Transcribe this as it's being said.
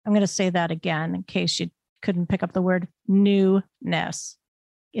I'm going to say that again in case you couldn't pick up the word newness.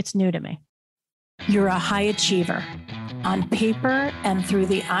 It's new to me. You're a high achiever. On paper and through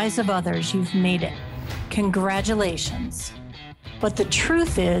the eyes of others, you've made it. Congratulations. But the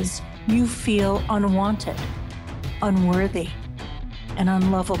truth is, you feel unwanted, unworthy, and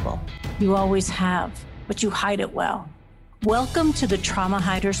unlovable. You always have, but you hide it well. Welcome to the Trauma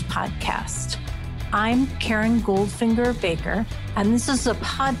Hiders Podcast. I'm Karen Goldfinger Baker, and this is a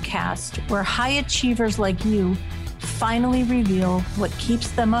podcast where high achievers like you finally reveal what keeps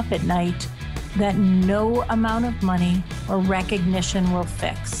them up at night that no amount of money or recognition will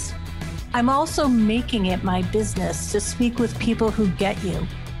fix. I'm also making it my business to speak with people who get you.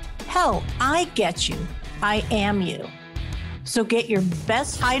 Hell, I get you. I am you. So get your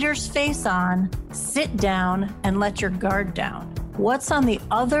best hider's face on, sit down, and let your guard down. What's on the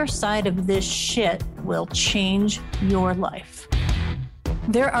other side of this shit will change your life.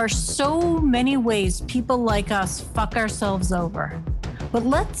 There are so many ways people like us fuck ourselves over. But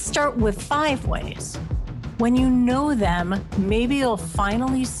let's start with 5 ways. When you know them, maybe you'll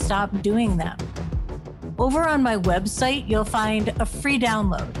finally stop doing them. Over on my website, you'll find a free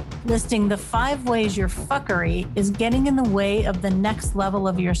download listing the 5 ways your fuckery is getting in the way of the next level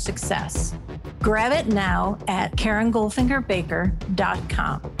of your success. Grab it now at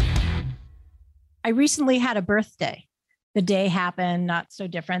KarenGoldfingerBaker.com. I recently had a birthday. The day happened not so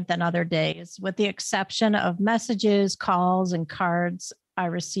different than other days, with the exception of messages, calls, and cards I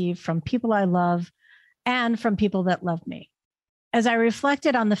received from people I love and from people that love me. As I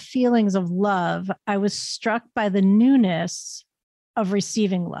reflected on the feelings of love, I was struck by the newness of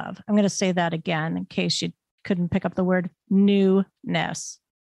receiving love. I'm going to say that again in case you couldn't pick up the word newness.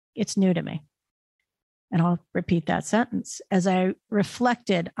 It's new to me. And I'll repeat that sentence. As I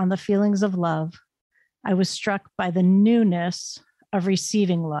reflected on the feelings of love, I was struck by the newness of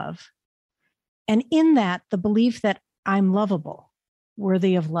receiving love. And in that, the belief that I'm lovable,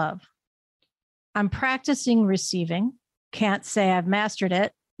 worthy of love. I'm practicing receiving. Can't say I've mastered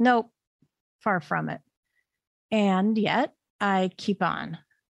it. Nope, far from it. And yet, I keep on.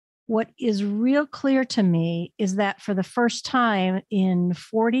 What is real clear to me is that for the first time in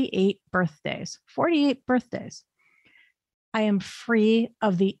 48 birthdays, I am free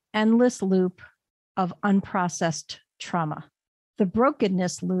of the endless loop of unprocessed trauma. The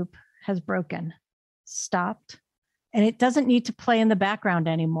brokenness loop has broken, stopped, and it doesn't need to play in the background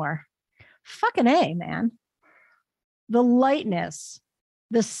anymore. Fucking A, man. The lightness,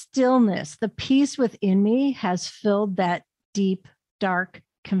 the stillness, the peace within me has filled that deep, dark,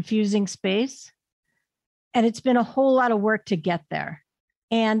 confusing space. And it's been a whole lot of work to get there.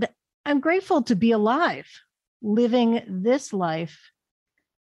 And I'm grateful to be alive, living this life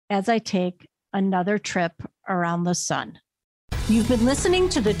as I take another trip around the sun. You've been listening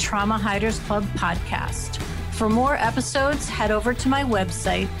to the Trauma Hiders Club podcast. For more episodes, head over to my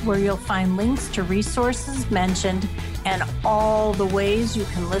website where you'll find links to resources mentioned and all the ways you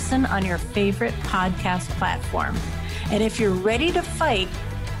can listen on your favorite podcast platform. And if you're ready to fight,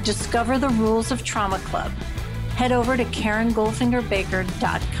 discover the rules of Trauma Club. Head over to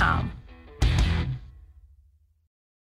KarenGoldfingerBaker.com.